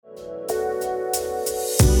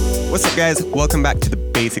What's up, guys? Welcome back to the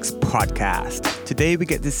Basics Podcast. Today we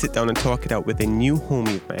get to sit down and talk it out with a new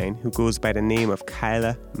homie of mine who goes by the name of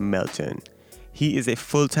Kylor Melton. He is a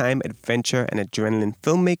full-time adventure and adrenaline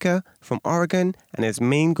filmmaker from Oregon, and his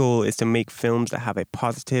main goal is to make films that have a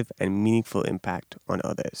positive and meaningful impact on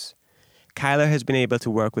others. Kylor has been able to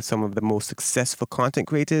work with some of the most successful content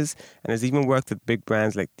creators and has even worked with big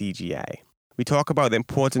brands like DJI. We talk about the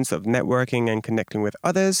importance of networking and connecting with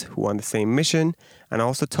others who are on the same mission, and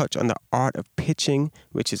also touch on the art of pitching,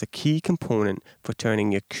 which is a key component for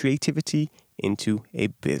turning your creativity into a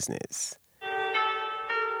business.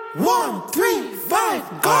 1, 3,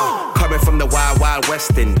 5, go! Coming from the wild, wild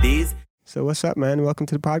West Indies. So what's up, man? Welcome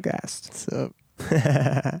to the podcast. What's up?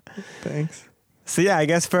 Thanks. So yeah, I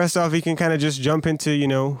guess first off, we can kind of just jump into,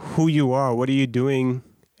 who you are. What are you doing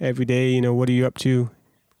every day? What are you up to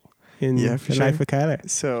in the life of Kylor?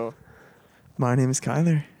 So my name is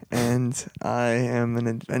Kylor, and I am an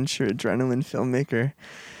adventure adrenaline filmmaker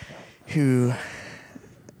who,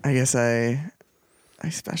 I guess I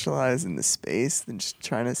specialize in the space and just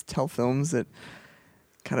trying to tell films that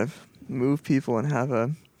kind of move people and have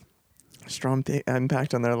a strong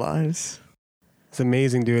impact on their lives. It's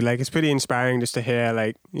amazing, dude. It's pretty inspiring just to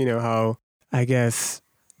hear, how, I guess,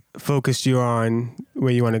 focused you are on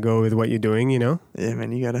where you want to go with what you're doing, Yeah,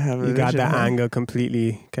 man, you got to have a You got vision, that huh? angle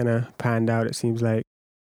completely kind of panned out, it seems like.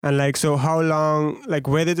 And, so how long,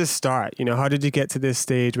 where did this start? How did you get to this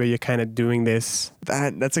stage where you're kind of doing this?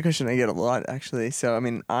 That's a question I get a lot, actually. So,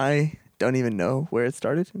 I don't even know where it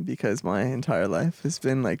started because my entire life has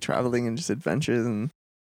been, traveling and just adventures and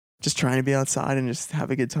just trying to be outside and just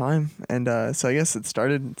have a good time. And so I guess it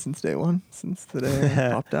started since day one, since the day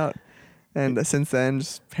I popped out. And since then,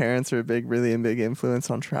 just parents are a really big influence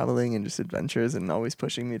on traveling and just adventures and always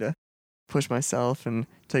pushing me to push myself and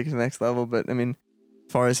take it to the next level. But, as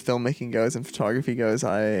far as filmmaking goes and photography goes,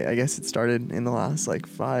 I guess it started in the last,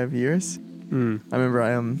 5 years. I remember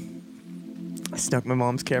I snuck my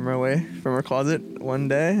mom's camera away from her closet one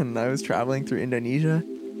day, and I was traveling through Indonesia.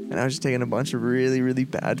 And I was just taking a bunch of really, really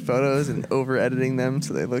bad photos and over-editing them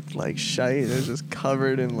so they looked like shite. It was just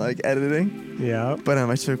covered in, editing. Yeah. But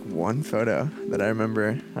I took one photo that I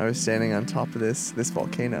remember. I was standing on top of this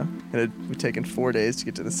volcano. It had taken 4 days to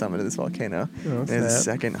get to the summit of this volcano. Oh, and it's the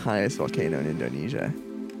second highest volcano in Indonesia.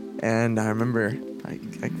 And I remember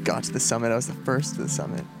I got to the summit. I was the first to the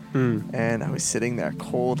summit. And I was sitting there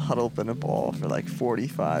cold, huddled up in a ball for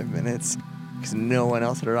 45 minutes because no one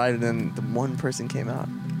else had arrived. And then the one person came out.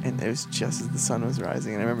 And it was just as the sun was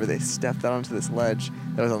rising. And I remember they stepped out onto this ledge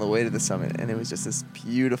that was on the way to the summit. And it was just this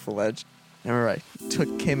beautiful ledge. I remember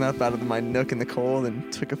I came up out of my nook in the cold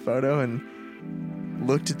and took a photo and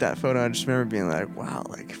looked at that photo. I just remember being like, wow,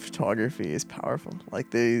 photography is powerful.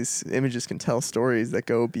 These images can tell stories that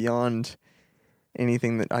go beyond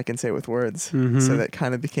anything that I can say with words. Mm-hmm. So that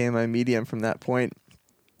kind of became my medium from that point.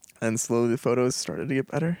 And slowly the photos started to get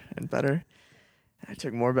better and better. I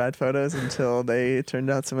took more bad photos until they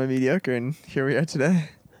turned out semi-mediocre, and here we are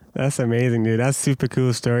today. That's amazing, dude. That's super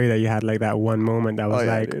cool story that you had that one moment that was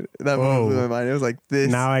dude. That moment blew my mind. It was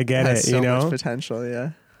this. Now I get has it, so much potential,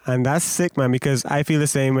 yeah. And that's sick, man, because I feel the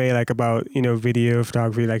same way about, video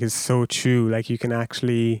photography. It's so true. You can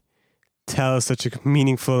actually tell such a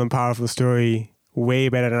meaningful and powerful story way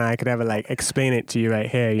better than I could ever explain it to you right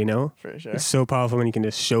here, For sure. It's so powerful when you can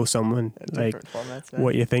just show someone formats,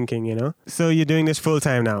 what you're thinking, So you're doing this full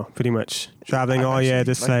time now, pretty much traveling all year,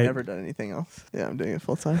 just I've never done anything else. Yeah, I'm doing it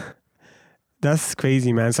full time. That's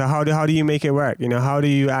crazy, man. So how do you make it work? How do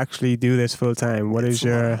you actually do this full time? It's a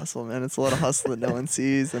lot of hustle, man. It's a lot of hustle that no one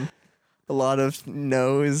sees, and a lot of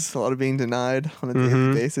no's, a lot of being denied on a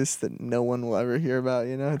daily basis that no one will ever hear about.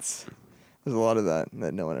 There's a lot of that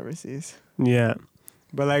no one ever sees. Yeah.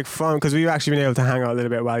 But because we've actually been able to hang out a little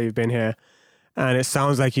bit while you've been here, and it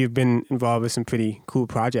sounds like you've been involved with some pretty cool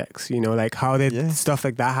projects, how did stuff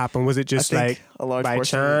like that happen? Was it just a large by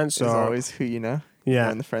chance or? Is always who you know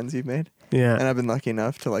and the friends you've made. Yeah. And I've been lucky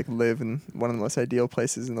enough to live in one of the most ideal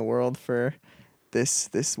places in the world for this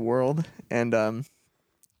world. And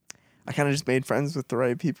I kind of just made friends with the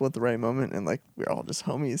right people at the right moment, and we're all just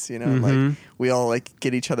homies, and we all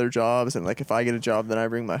get each other jobs, and if I get a job, then I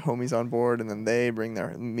bring my homies on board, and then they bring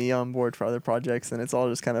me on board for other projects, and it's all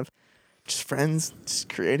just kind of just friends just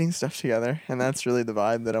creating stuff together. And that's really the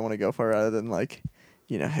vibe that I want to go for, rather than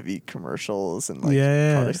heavy commercials and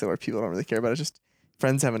projects that where people don't really care about. It's just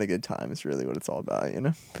friends having a good time is really what it's all about,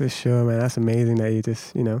 For sure, man. That's amazing that you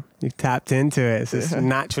just, you tapped into it. It's just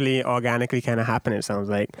naturally, organically kind of happening, it sounds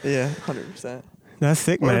like. Yeah, 100%. That's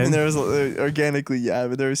sick, Well, I mean, man. there was organically, yeah,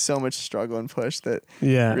 but there was so much struggle and push that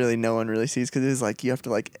Yeah. really no one really sees, because it is like you have to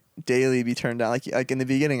like daily be turned down. Like in the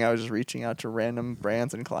beginning, I was just reaching out to random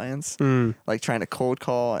brands and clients, like trying to cold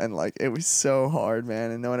call, and like it was so hard,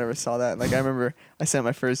 man, and no one ever saw that. And, like I remember I sent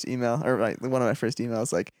my first email, or like one of my first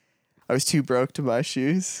emails, like I was too broke to buy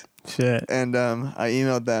shoes. Shit. And I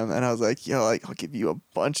emailed them and I was like, yo, like I'll give you a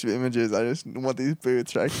bunch of images. I just want these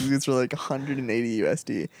boots, right? These boots were like 180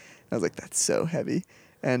 USD. And I was like, that's so heavy.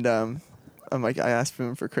 And I'm like, I asked for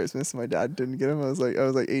them for Christmas and my dad didn't get them. I was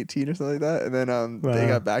like 18 or something like that. And then they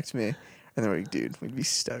got back to me and they were like, dude, we'd be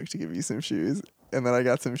stoked to give you some shoes. And then I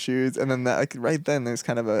got some shoes. And then that, like, right then there's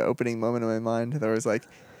kind of an opening moment in my mind. There was like,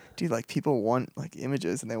 dude, like people want like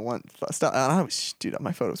images and they want stuff. And I was, dude,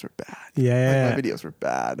 my photos were bad. Yeah. Like, my videos were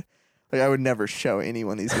bad. Like I would never show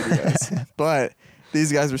anyone these videos, but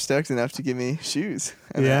these guys were stoked enough to give me shoes,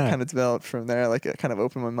 and that kind of developed from there. Like it kind of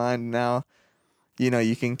opened my mind. Now, you know,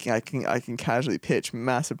 I can casually pitch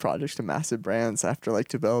massive projects to massive brands after like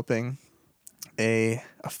developing a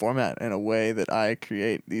format and a way that I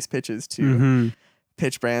create these pitches to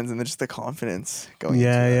pitch brands, and then just the confidence going into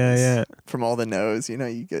it from all the no's. You know,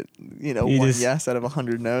 you get one yes out of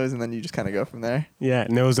 100 no's, and then you just kind of go from there. Yeah,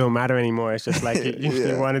 no's don't matter anymore. It's just like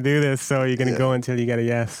you want to do this, so you're gonna go until you get a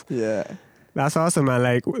yes. Yeah. That's awesome, man.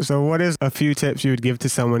 Like, so what is a few tips you would give to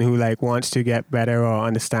someone who like wants to get better or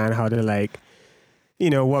understand how to like, you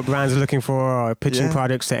know, what brands are looking for, or pitching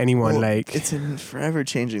products to anyone? Well, like, it's a forever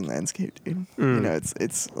changing landscape, dude. You know,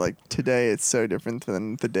 it's like today it's so different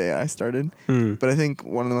than the day I started. But I think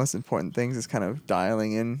one of the most important things is kind of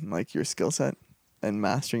dialing in like your skill set and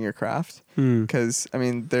mastering your craft. Because I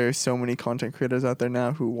mean, there's so many content creators out there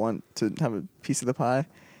now who want to have a piece of the pie,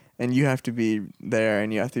 and you have to be there,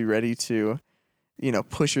 and you have to be ready to, you know,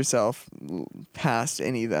 push yourself past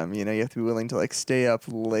any of them. You know, you have to be willing to like stay up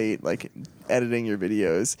late, like editing your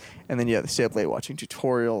videos, and then you have to stay up late watching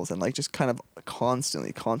tutorials, and like just kind of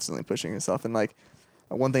constantly pushing yourself. And like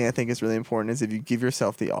one thing I think is really important is if you give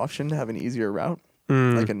yourself the option to have an easier route,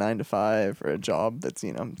 like a 9 to 5 or a job that's,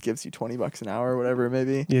 you know, gives you $20 an hour or whatever it may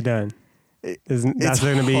be, you're done. It's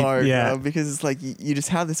gonna be hard, bro, because it's like you just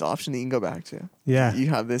have this option that you can go back to. Yeah. You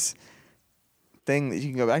have this thing that you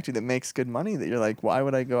can go back to that makes good money, that you're like, why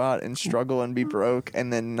would I go out and struggle and be broke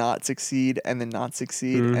and then not succeed and then not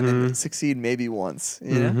succeed and then succeed maybe once,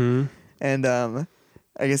 you know? And I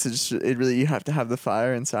guess it really, you have to have the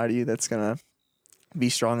fire inside of you that's gonna be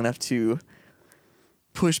strong enough to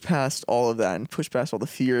push past all of that and push past all the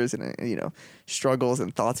fears and, you know, struggles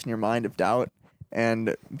and thoughts in your mind of doubt,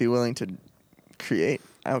 and be willing to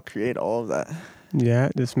out-create all of that. Yeah,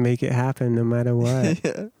 just make it happen no matter what.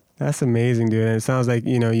 Yeah. That's amazing, dude. And it sounds like,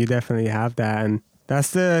 you know, you definitely have that. And that's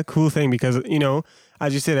the cool thing, because, you know,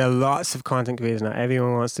 as you said, there are lots of content creators now.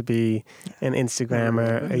 Everyone wants to be an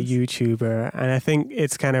Instagrammer, a YouTuber. And I think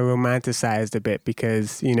it's kind of romanticized a bit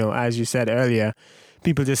because, you know, as you said earlier,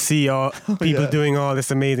 people just see all people doing all this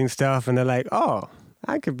amazing stuff, and they're like, oh,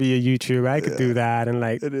 I could be a YouTuber. I could do that. And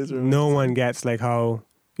like, no one gets like how,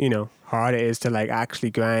 you know, hard it is to like actually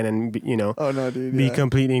grind and be, you know, be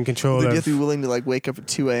completely in control. You have to be willing to like wake up at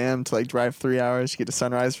 2 a.m. to like drive 3 hours to get to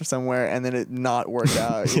sunrise for somewhere, and then it not work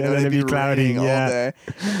out. You know, then it'd be cloudy all day,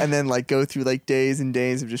 and then like go through like days and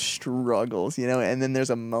days of just struggles, you know. And then there's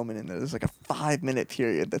a moment in there. There's like a 5-minute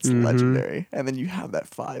period that's legendary, and then you have that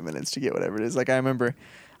 5 minutes to get whatever it is. Like I remember,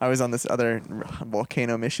 I was on this other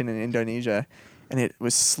volcano mission in Indonesia, and it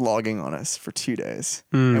was slogging on us for 2 days.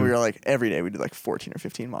 And we were like, every day we did like 14 or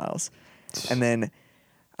 15 miles. And then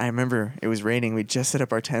I remember it was raining. We just set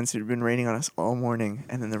up our tents. It had been raining on us all morning.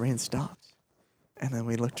 And then the rain stopped. And then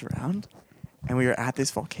we looked around, and we were at this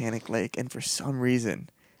volcanic lake. And for some reason,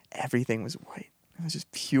 everything was white. It was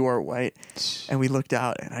just pure white. And we looked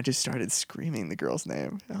out, and I just started screaming the girl's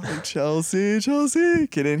name. I was like, Chelsea,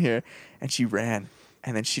 get in here. And she ran.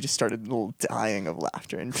 And then she just started dying of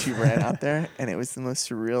laughter, and she ran out there, and it was the most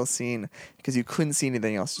surreal scene because you couldn't see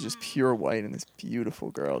anything else. It was just pure white and this beautiful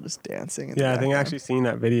girl just dancing. I think I actually seen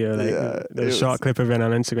that video. Like the short clip of it on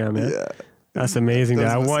Instagram. Yeah. That's amazing.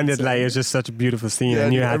 I wondered, like, it was just such a beautiful scene,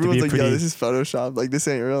 and you had to be like, pretty. Yo, this is Photoshop. Like, this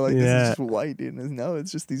ain't real. Like, this is just white, dude. And no,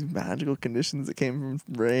 it's just these magical conditions that came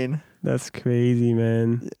from rain. That's crazy,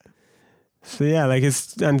 man. Yeah. So yeah, like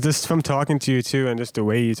and just from talking to you too, and just the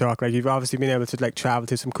way you talk, like you've obviously been able to like travel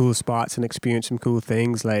to some cool spots and experience some cool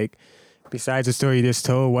things. Like besides the story you just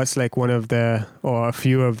told, what's like one of the or a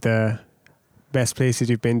few of the best places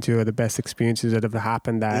you've been to, or the best experiences that have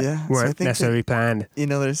happened that weren't necessarily planned? You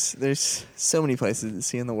know, there's so many places to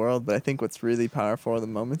see in the world, but I think what's really powerful are the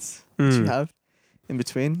moments that you have in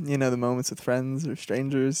between. You know, the moments with friends or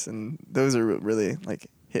strangers, and those are really like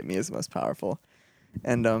hit me as the most powerful.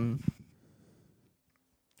 And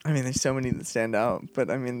I mean, there's so many that stand out, but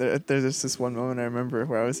I mean, there's just this one moment I remember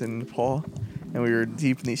where I was in Nepal, and we were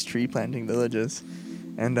deep in these tree planting villages,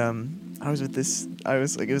 and I was with this. I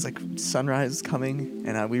was like, it was like sunrise was coming,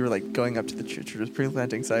 and we were like going up to the tree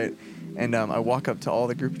planting site, and I walk up to all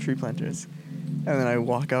the group of tree planters, and then I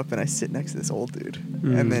walk up and I sit next to this old dude,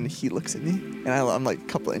 and then he looks at me, and I'm like a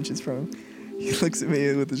couple inches from him. He looks at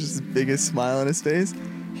me with just the biggest smile on his face.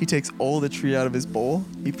 He takes all the tree out of his bowl.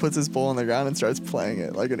 He puts his bowl on the ground and starts playing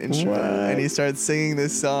it like an instrument. What? And he starts singing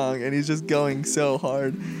this song, and he's just going so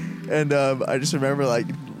hard. And I just remember like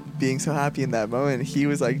being so happy in that moment. He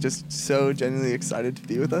was like just so genuinely excited to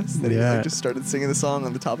be with us that he like just started singing the song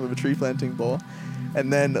on the top of a tree planting bowl.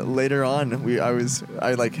 And then later on,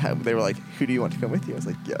 they were like, "Who do you want to come with you?" I was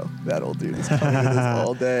like, "Yo, that old dude is coming with us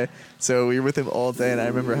all day." So we were with him all day, and I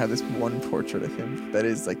remember I have this one portrait of him that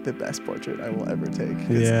is like the best portrait I will ever take.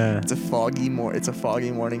 It's a foggy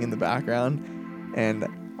morning in the background, and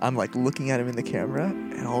I'm like looking at him in the camera,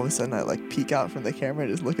 and all of a sudden I like peek out from the camera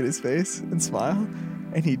and just look at his face and smile,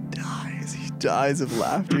 and he dies of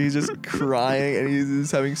laughter. He's just crying, and he's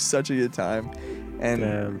just having such a good time. And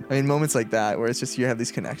I mean, moments like that where it's just you have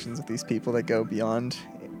these connections with these people that go beyond,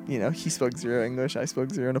 you know, he spoke zero English, I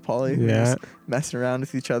spoke zero Nepali. We're just messing around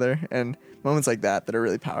with each other, and moments like that are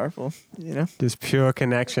really powerful, you know? Just pure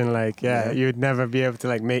connection, like, you'd never be able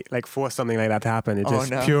to like force something like that to happen. It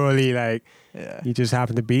just purely like, you just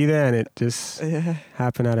happen to be there and it just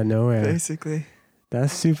happened out of nowhere. Basically.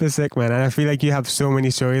 That's super sick, man. And I feel like you have so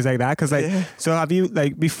many stories like that. Cause like, so have you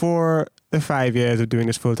like before the 5 years of doing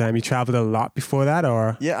this full time, you traveled a lot before that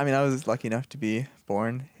or? Yeah. I mean, I was lucky enough to be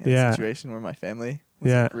born in a situation where my family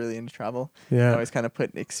was like, really into travel. I always kind of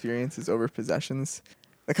put experiences over possessions.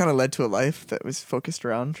 That kind of led to a life that was focused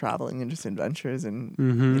around traveling and just adventures and,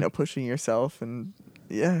 you know, pushing yourself. And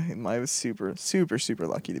I was super, super, super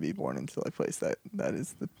lucky to be born into a place that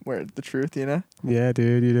is where the truth, you know? Yeah,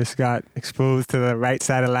 dude, you just got exposed to the right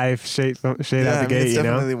side of life straight out the gate, it's you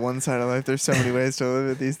know? definitely one side of life. There's so many ways to live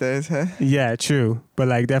it these days, huh? Yeah, true. But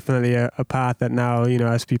like definitely a path that now, you know,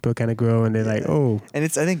 as people kind of grow and they're like, oh. And I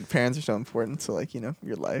think parents are so important to like, you know,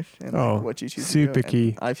 your life and like, what you choose to do. Super key.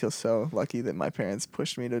 And I feel so lucky that my parents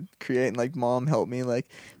pushed me to create, and like mom helped me like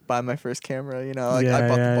buy my first camera, you know, like I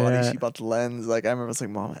bought the body, she bought the lens. Like I remember I was like,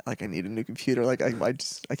 Mom, like I need a new computer. Like I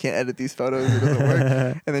can't edit these photos. It doesn't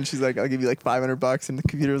work. And then she's like, I'll give you like $500, and the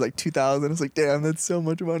computer was like $2,000. I was like, damn, that's so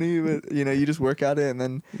much money. But you know, you just work at it, and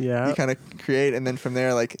then you kind of create. And then from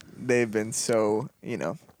there, like they've been so, you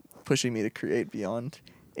know, pushing me to create beyond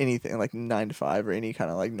anything like 9 to 5 or any kind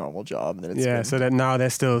of like normal job. And then it's so that now they're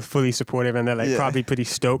still fully supportive and they're like probably pretty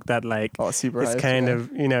stoked that like super it's hyped, kind of,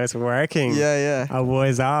 you know, it's working. Our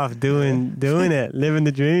boys off doing it, living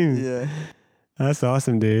the dream. That's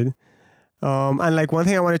awesome, dude. And like one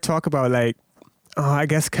thing I want to talk about, like I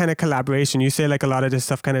guess kind of collaboration. You say like a lot of this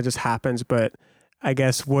stuff kind of just happens, but I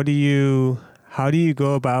guess how do you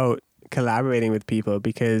go about collaborating with people?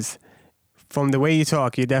 Because from the way you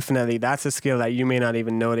talk, that's a skill that you may not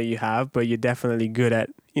even know that you have, but you're definitely good at,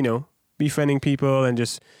 you know, befriending people and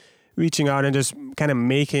just reaching out and just kind of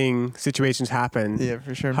making situations happen. Yeah,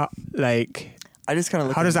 for sure. How does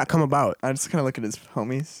that come about? I just kind of look at his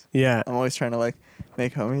homies. Yeah. I'm always trying to like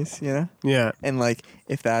make homies, you know? Yeah. And like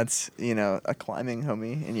if that's, you know, a climbing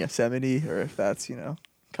homie in Yosemite, or if that's, you know,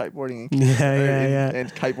 kiteboarding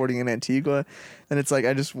and kiteboarding in Antigua, and it's like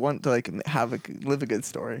I just want to like live a good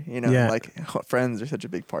story, you know. Like friends are such a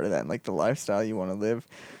big part of that, and like the lifestyle you want to live.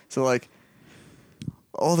 So like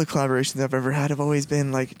all the collaborations I've ever had have always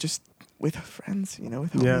been like just with friends, you know,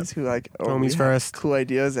 with homies who like homies first, cool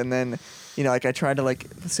ideas, and then you know like I try to like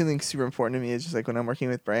something super important to me is just like when I'm working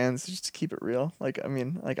with brands, just to keep it real. Like I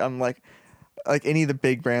mean, like I'm like any of the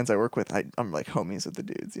big brands I work with, I'm like homies with the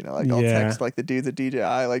dudes, you know, like I'll text like the dudes at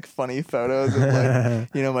DJI like funny photos of like,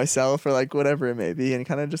 you know, myself or like whatever it may be, and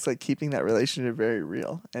kind of just like keeping that relationship very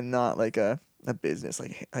real and not like a business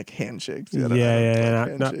like handshakes.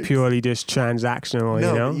 Not purely just transactional.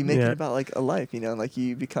 No, you know, you make it about like a life, you know, and like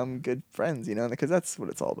you become good friends, you know, because that's what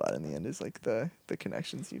it's all about in the end is like the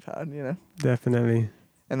connections you've had, you know. Definitely.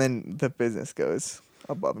 And then the business goes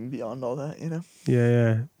above and beyond all that, you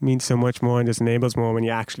know. Means so much more and just enables more when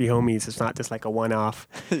you're actually homies. It's not just like a one-off.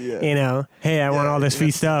 You know, hey, I want all this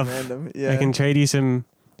free stuff. Random. I can trade you some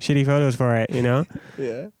shitty photos for it, you know.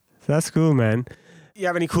 So that's cool, man. You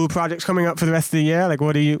have any cool projects coming up for the rest of the year? Like,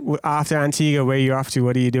 what are you after Antigua? Where are you off to?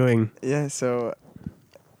 What are you doing? So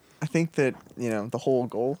I think that, the whole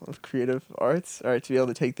goal of creative arts are to be able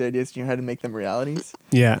to take the ideas in your head and make them realities.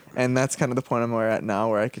 Yeah. And that's kind of the point I'm at now,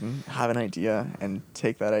 where I can have an idea and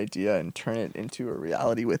take that idea and turn it into a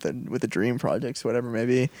reality with a dream project, so whatever it may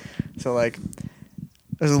be. So like,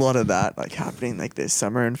 there's a lot of that like happening like this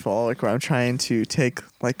summer and fall, like where I'm trying to take,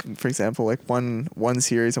 like, for example, like one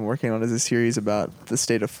series I'm working on is a series about the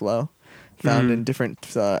state of flow found in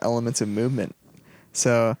different elements of movement.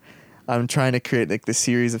 So I'm trying to create like this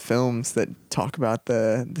series of films that talk about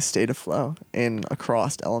the state of flow in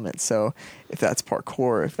across elements. So if that's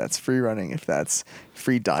parkour, if that's free running, if that's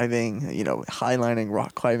free diving, highlining,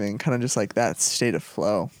 rock climbing, kind of just like that state of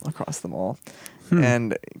flow across them all.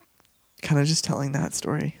 And kind of just telling that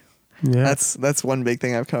story. Yeah. That's one big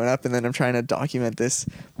thing I've coming up. And then I'm trying to document this.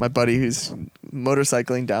 My buddy who's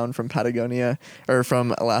motorcycling down from Patagonia, or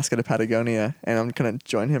from Alaska to Patagonia, and I'm going to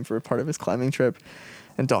join him for a part of his climbing trip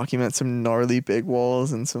and document some gnarly big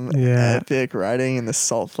walls and some epic riding in the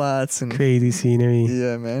salt flats and crazy scenery.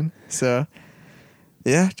 Yeah, man. So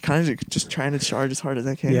yeah, kind of just trying to charge as hard as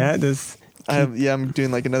I can. Yeah, I'm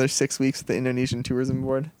doing like another 6 weeks with the Indonesian tourism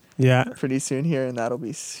board. Yeah. Pretty soon here, and that'll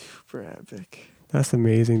be super epic. That's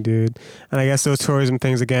amazing, dude. And I guess those tourism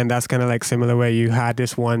things, again, that's kind of like similar where you had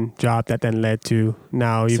this one job that then led to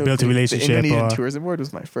now you built a relationship. The Indonesian tourism board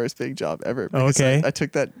was my first big job ever. Okay. I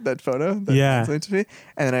took that photo. To me,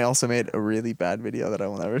 and then I also made a really bad video that I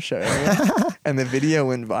will never show anyone. And the video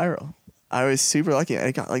went viral. I was super lucky.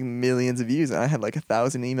 I got like millions of views, and I had like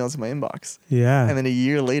 1,000 emails in my inbox. Yeah. And then a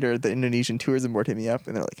year later, the Indonesian tourism board hit me up,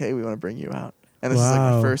 and they're like, "Hey, we want to bring you out." And this is like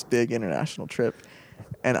my first big international trip.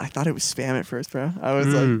 And I thought it was spam at first, bro. I was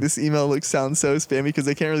like, this email sounds so spammy because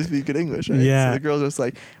they can't really speak good English, right? Yeah. So the girls was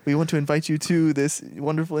like, "We want to invite you to this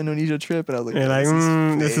wonderful Indonesia trip." And I was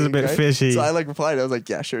like, this is a bit fishy. So I like replied. I was like,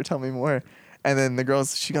 "Yeah, sure. Tell me more." And then the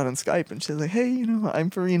girls, she got on Skype and she was like, "Hey, I'm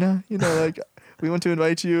Farina. Like, we want to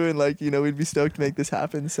invite you, and like, we'd be stoked to make this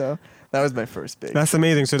happen." So that was my first big. That's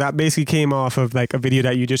amazing. So that basically came off of like a video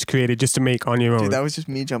that you just created just to make on your own. Dude, that was just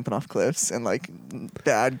me jumping off cliffs and like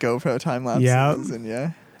bad GoPro time lapses. And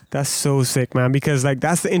yeah. That's so sick, man, because like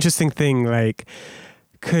that's the interesting thing, like,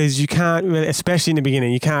 because you can't really, especially in the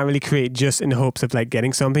beginning, you can't really create just in the hopes of like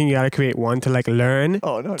getting something. You got to create one to like learn,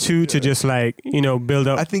 two to just like, build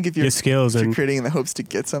up. I think if your skills, if you're creating in the hopes to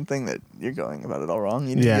get something, that you're going about it all wrong.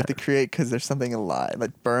 You have to create because there's something alive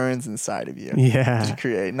that burns inside of you. Yeah, to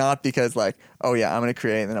create, not because like, oh yeah, I'm gonna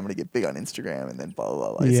create and then I'm gonna get big on Instagram and then blah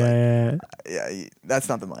blah blah. It's that's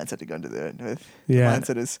not the mindset to go into it with. The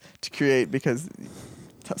mindset is to create because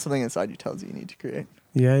something inside you tells you need to create.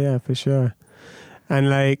 Yeah, for sure. And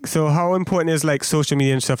like, so how important is like social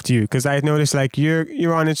media and stuff to you? Because I've noticed like you're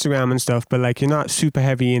on Instagram and stuff, but like you're not super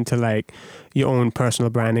heavy into like your own personal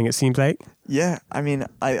branding, it seems like. Yeah, I mean,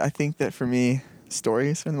 I think that for me,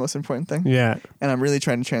 stories are the most important thing. Yeah. And I'm really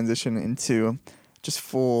trying to transition into just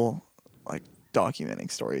full like documenting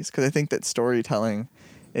stories, because I think that storytelling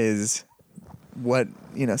is what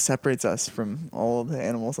separates us from all the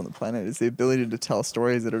animals on the planet, is the ability to tell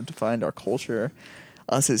stories that have defined our culture,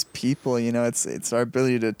 us as people. It's our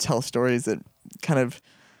ability to tell stories that kind of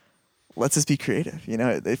lets us be creative,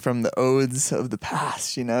 from the odes of the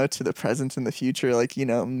past, to the present and the future, like,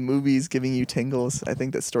 movies giving you tingles. I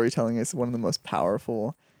think that storytelling is one of the most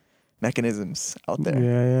powerful mechanisms out there.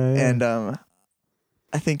 Yeah. And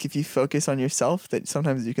I think if you focus on yourself, that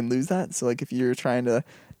sometimes you can lose that. So like if you're trying to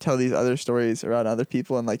tell these other stories around other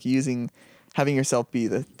people and like having yourself be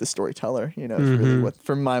the storyteller, is really what,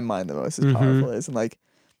 for my mind, the most powerful is. And like,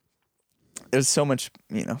 there's so much,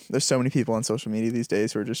 there's so many people on social media these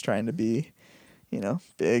days who are just trying to be,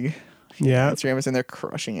 big. Instagrammers, and they're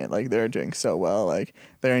crushing it. Like they're doing so well. Like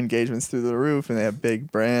their engagement's through the roof, and they have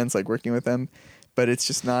big brands like working with them. But it's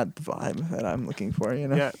just not the vibe that I'm looking for,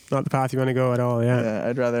 Yeah, not the path you want to go at all. Yeah,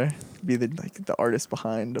 I'd rather be the artist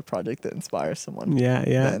behind a project that inspires someone. Yeah.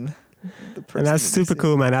 Than the person. And that's super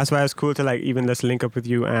cool, man. That's why it's cool to like even just link up with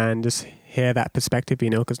you and just hear that perspective,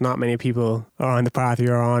 because not many people are on the path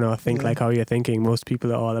you're on or think like how you're thinking. Most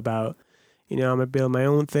people are all about, I'm gonna build my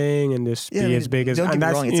own thing and just be as big as. And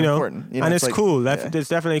that's it's important. And it's like, cool. It's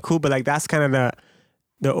definitely cool. But like that's kind of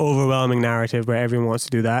the overwhelming narrative where everyone wants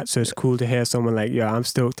to do that. So it's cool to hear someone like, I'm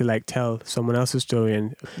stoked to like tell someone else's story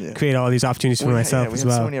and create all these opportunities for myself as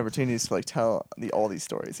well. We have so many opportunities to like tell all these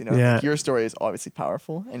stories, Like your story is obviously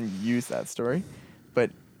powerful and you use that story,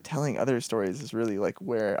 but telling other stories is really like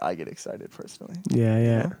where I get excited personally.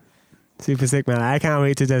 Yeah. Super sick, man. I can't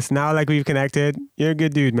wait to just, now like we've connected, you're a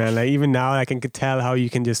good dude, man. Like even now I can tell how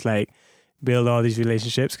you can just like build all these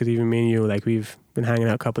relationships, because even me and you, like we've been hanging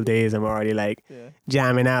out a couple of days and we're already like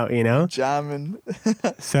jamming out, Jamming.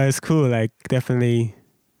 So it's cool, like definitely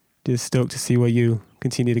Just stoked to see what you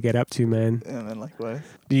continue to get up to, man. Yeah, man, likewise.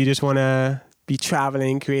 Do you just want to be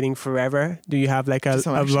traveling, creating forever? Do you have like a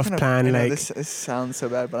I'm rough plan? I know like this sounds so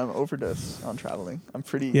bad, but I'm overdosed on traveling. I'm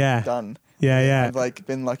pretty Yeah. done. Yeah. I've like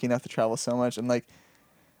been lucky enough to travel so much, and like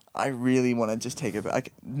I really want to just take it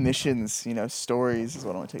back. Missions, stories is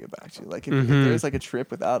what I want to take it back to. Like if there's like a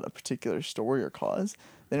trip without a particular story or cause,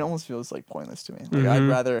 then it almost feels like pointless to me. Like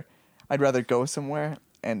I'd rather go somewhere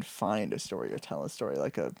and find a story or tell a story,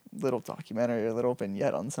 like a little documentary or a little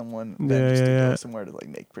vignette on someone, than just to go somewhere to like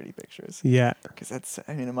make pretty pictures. Yeah. Because that's,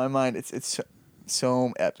 in my mind, it's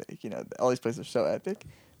so epic. All these places are so epic,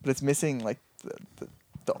 but it's missing like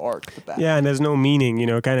the arc, the back. Yeah, and there's no meaning,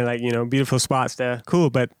 kind of like, beautiful spots there.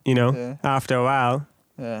 Cool, but, after a while,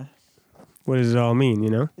 what does it all mean,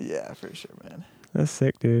 Yeah, for sure, man. That's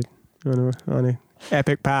sick, dude. On a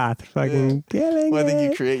epic path. Fucking killing Well, I think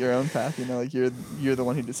it. you create your own path, like you're the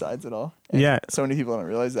one who decides it all. And Yeah. so many people don't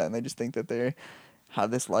realize that, and they just think that they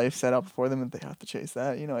have this life set up for them and they have to chase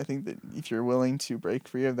that. I think that if you're willing to break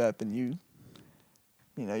free of that, then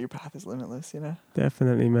your path is limitless,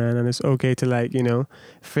 Definitely, man. And it's okay to like,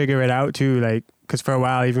 figure it out too. Like, because for a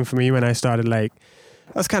while, even for me, when I started, like,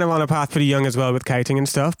 I was kind of on a path pretty young as well with kiting and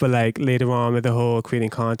stuff. But like later on with the whole creating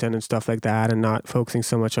content and stuff like that and not focusing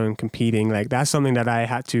so much on competing, like that's something that I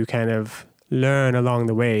had to kind of learn along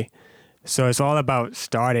the way. So it's all about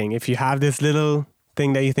starting. If you have this little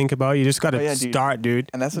thing that you think about, you just got to start, dude.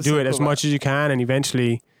 And that's what's do so it as cool much as you can, and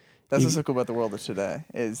eventually. That's what's so cool about the world of today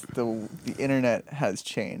is the internet has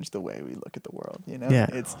changed the way we look at the world. Yeah.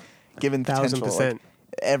 It's given potential. 1000%. Like,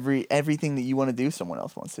 everything that you want to do, someone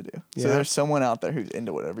else wants to do. So there's someone out there who's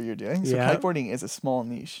into whatever you're doing. So kiteboarding is a small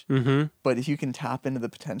niche, but if you can tap into the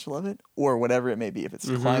potential of it, or whatever it may be, if it's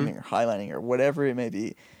climbing or highlining or whatever it may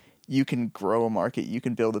be, you can grow a market, you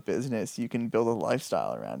can build a business, you can build a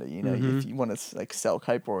lifestyle around it. If you want to like sell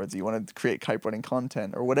kiteboards, you want to create kiteboarding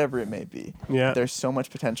content or whatever it may be. Yeah. There's so much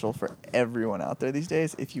potential for everyone out there these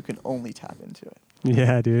days if you can only tap into it.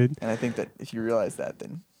 Yeah, dude. And I think that if you realize that,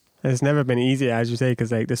 then it's never been easy, as you say,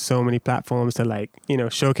 because like there's so many platforms to like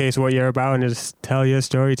showcase what you're about and just tell your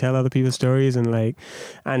story, tell other people's stories, and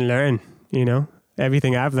learn.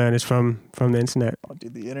 Everything I've learned is from the internet. Oh,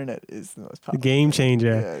 dude, the internet is the most The powerful game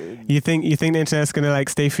changer. Yeah, dude. You think the internet's gonna like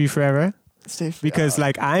stay free forever? Stay free. Because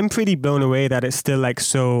like I'm pretty blown away that it's still like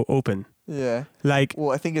so open. Yeah. Like,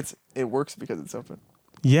 well, I think it works because it's open.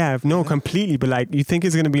 Yeah, no, completely. But like, you think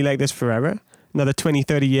it's gonna be like this forever? Another 20,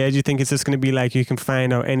 30 years, you think it's just going to be like you can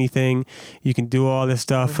find out anything, you can do all this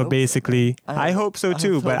stuff for basically... I hope so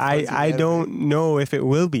too, but I don't know if it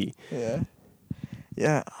will be. Yeah.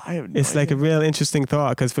 Yeah, I have no It's idea. like a real interesting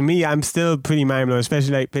thought, because for me, I'm still pretty mind-blown,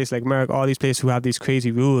 especially like places like Merck, all these places who have these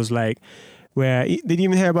crazy rules, like where... Did you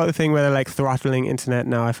even hear about the thing where they're like throttling internet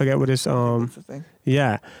now? I forget what it's... That's the thing.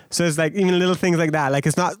 Yeah. So it's like even little things like that. Like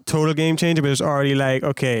it's not total game changer, but it's already like,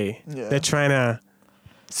 okay, they're trying to...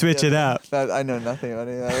 switch it up. I know nothing about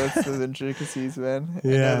it. That's the intricacies, man. I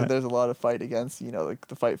know Yeah. that there's a lot of fight against, like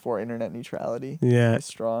the fight for internet neutrality. Yeah. Is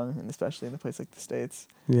strong, and especially in a place like the States.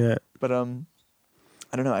 Yeah. But I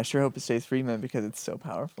don't know. I sure hope it stays free, man, because it's so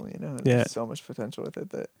powerful. Yeah. There's so much potential with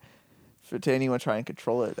it that to anyone try and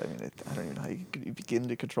control it. I mean, I don't even know how you could begin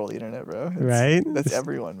to control the internet, bro. Right? That's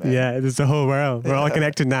everyone, man. Yeah, it's the whole world. We're all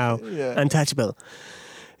connected now. Yeah. Untouchable.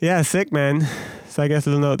 Yeah, sick, man. So I guess a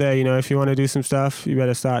little note there, if you want to do some stuff, you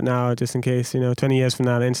better start now just in case, 20 years from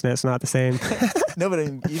now, the internet's not the same. No, but I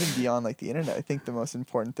mean, even beyond like the internet, I think the most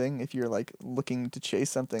important thing, if you're like looking to chase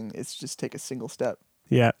something, is just take a single step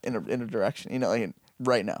Yeah. in a direction, like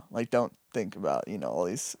right now. Like don't think about, all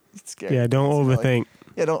these scary Yeah, don't things, overthink.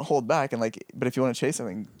 Don't hold back. And but if you want to chase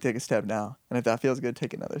something, take a step now. And if that feels good,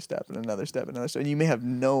 take another step and another step and another step. And you may have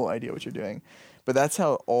no idea what you're doing. But that's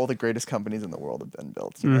how all the greatest companies in the world have been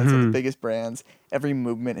built. That's how the biggest brands, every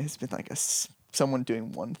movement has been like someone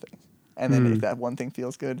doing one thing. And then if that one thing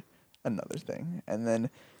feels good, another thing. And then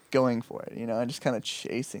going for it, and just kind of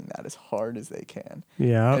chasing that as hard as they can.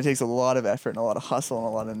 Yeah. And it takes a lot of effort and a lot of hustle and a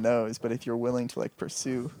lot of no's. But if you're willing to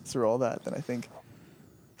pursue through all that, then I think,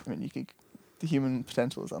 the human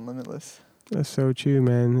potential is unlimitless. That's so true,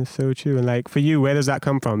 man. That's so true. And for you, where does that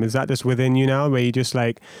come from? Is that just within you now, where you just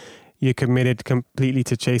you're committed completely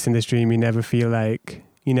to chasing this dream? You never feel like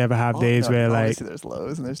you never have days where obviously there's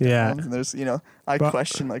lows and there's downs and there's I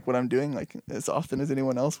question what I'm doing as often as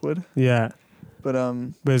anyone else would. Yeah. But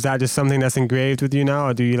is that just something that's engraved with you now,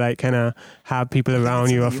 or do you kind of have people around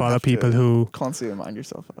you or follow people who constantly remind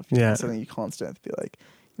yourself of? Yeah. It's something you constantly have to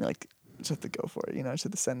be just have to go for it. Just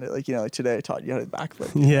have to send it. Like like today I taught you how to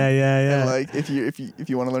backflip. Yeah. And like if you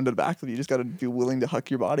want to learn to backflip, you just got to be willing to huck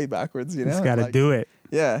your body backwards. Just got to like, do it.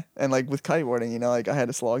 Yeah, and like with kiteboarding, like I had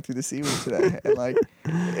to slog through the seaweed today, and like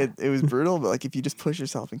it was brutal. But like if you just push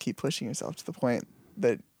yourself and keep pushing yourself to the point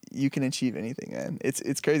that you can achieve anything, man.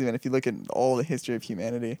 It's crazy, man. If you look at all the history of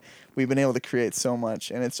humanity, we've been able to create so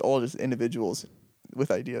much, and it's all just individuals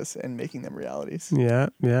with ideas and making them realities. Yeah.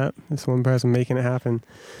 Just one person making it happen.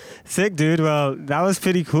 Sick, dude. Well, that was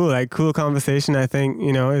pretty cool. Like, cool conversation. I think,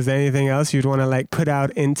 is there anything else you'd want to like put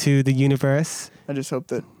out into the universe? I just hope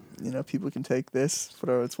that people can take this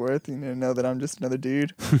for what it's worth. Know that I'm just another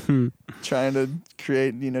dude trying to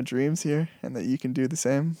create dreams here, and that you can do the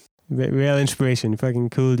same. Real inspiration.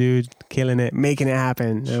 Fucking cool dude, killing it, making it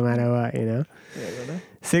happen, no matter what. Yeah, brother.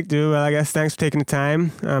 Sick, dude. Well, I guess thanks for taking the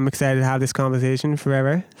time. I'm excited to have this conversation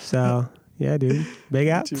forever. So. Yeah, dude. Big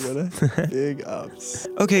ups. You too, brother. Big ups.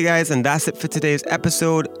 Okay, guys, and that's it for today's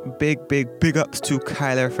episode. Big ups to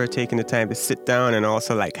Kylor for taking the time to sit down and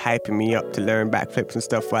also like hyping me up to learn backflips and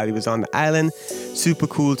stuff while he was on the island. Super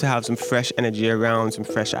cool to have some fresh energy around, some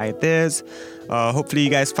fresh ideas. Hopefully you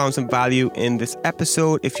guys found some value in this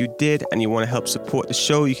episode. If you did and you want to help support the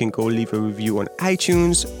show, you can go leave a review on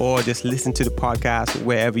iTunes or just listen to the podcast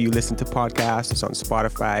wherever you listen to podcasts. It's on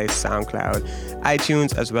Spotify, SoundCloud,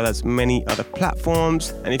 iTunes, as well as many other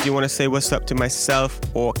platforms. And if you want to say what's up to myself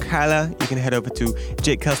or Kylor, you can head over to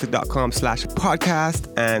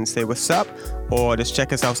jakekelsik.com/podcast and say what's up, or just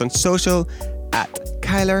check us out on social at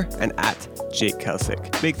Kylor and at Jake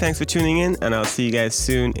Kelsik. Big thanks for tuning in, and I'll see you guys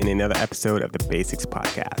soon in another episode of the Basics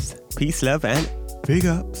Podcast. Peace, love, and big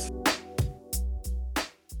ups.